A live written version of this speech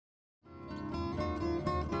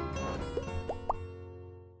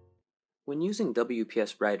When using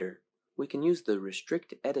WPS Writer, we can use the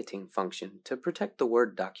Restrict Editing function to protect the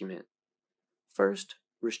Word document. First,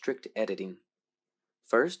 restrict editing.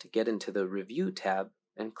 First, get into the Review tab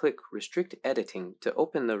and click Restrict Editing to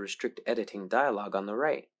open the Restrict Editing dialog on the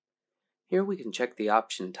right. Here we can check the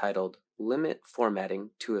option titled Limit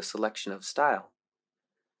Formatting to a selection of style.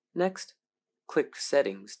 Next, click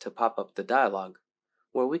Settings to pop up the dialog,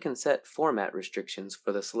 where we can set format restrictions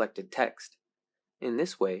for the selected text. In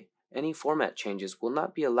this way, any format changes will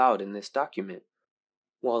not be allowed in this document,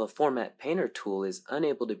 while the Format Painter tool is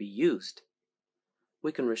unable to be used.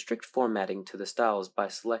 We can restrict formatting to the styles by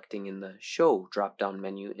selecting in the Show drop-down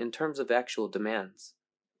menu in terms of actual demands.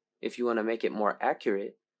 If you want to make it more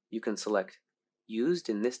accurate, you can select Used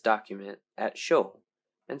in this document at Show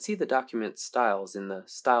and see the document's styles in the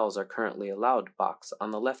Styles are currently allowed box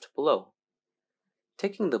on the left below.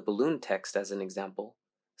 Taking the balloon text as an example,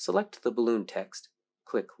 select the balloon text,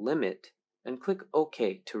 click Limit, and click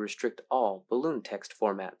OK to restrict all balloon text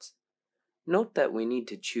formats. Note that we need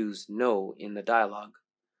to choose No in the dialog.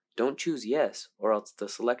 Don't choose Yes, or else the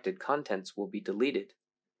selected contents will be deleted.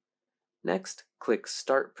 Next, click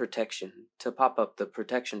Start Protection to pop up the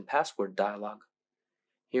Protection Password dialog.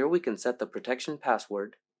 Here we can set the protection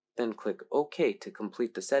password, then click OK to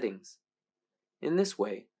complete the settings. In this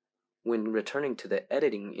way, when returning to the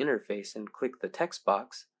editing interface and click the text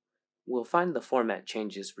box, we'll find the format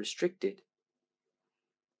changes restricted.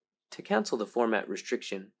 To cancel the format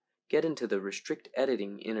restriction, get into the Restrict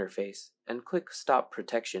Editing interface and click Stop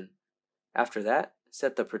Protection. After that,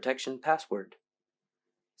 set the protection password.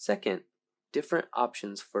 Second, different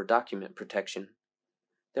options for document protection.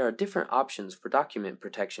 There are different options for document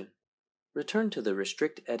protection. Return to the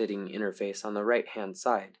Restrict Editing interface on the right-hand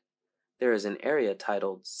side. There is an area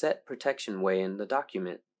titled Set Protection Way in the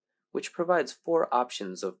document, which provides 4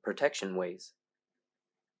 options of protection ways.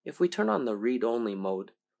 If we turn on the Read-Only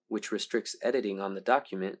mode, which restricts editing on the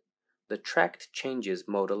document, the Tracked Changes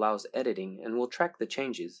mode allows editing and will track the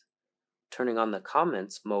changes. Turning on the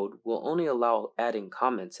Comments mode will only allow adding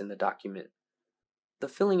comments in the document. The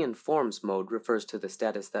Filling in Forms mode refers to the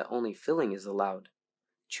status that only filling is allowed.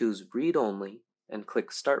 Choose Read Only and click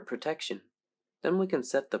Start Protection. Then we can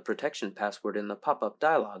set the protection password in the pop-up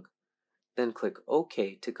dialog. Then click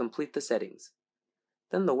OK to complete the settings.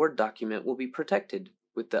 Then the Word document will be protected,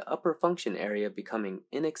 with the upper function area becoming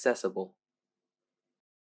inaccessible.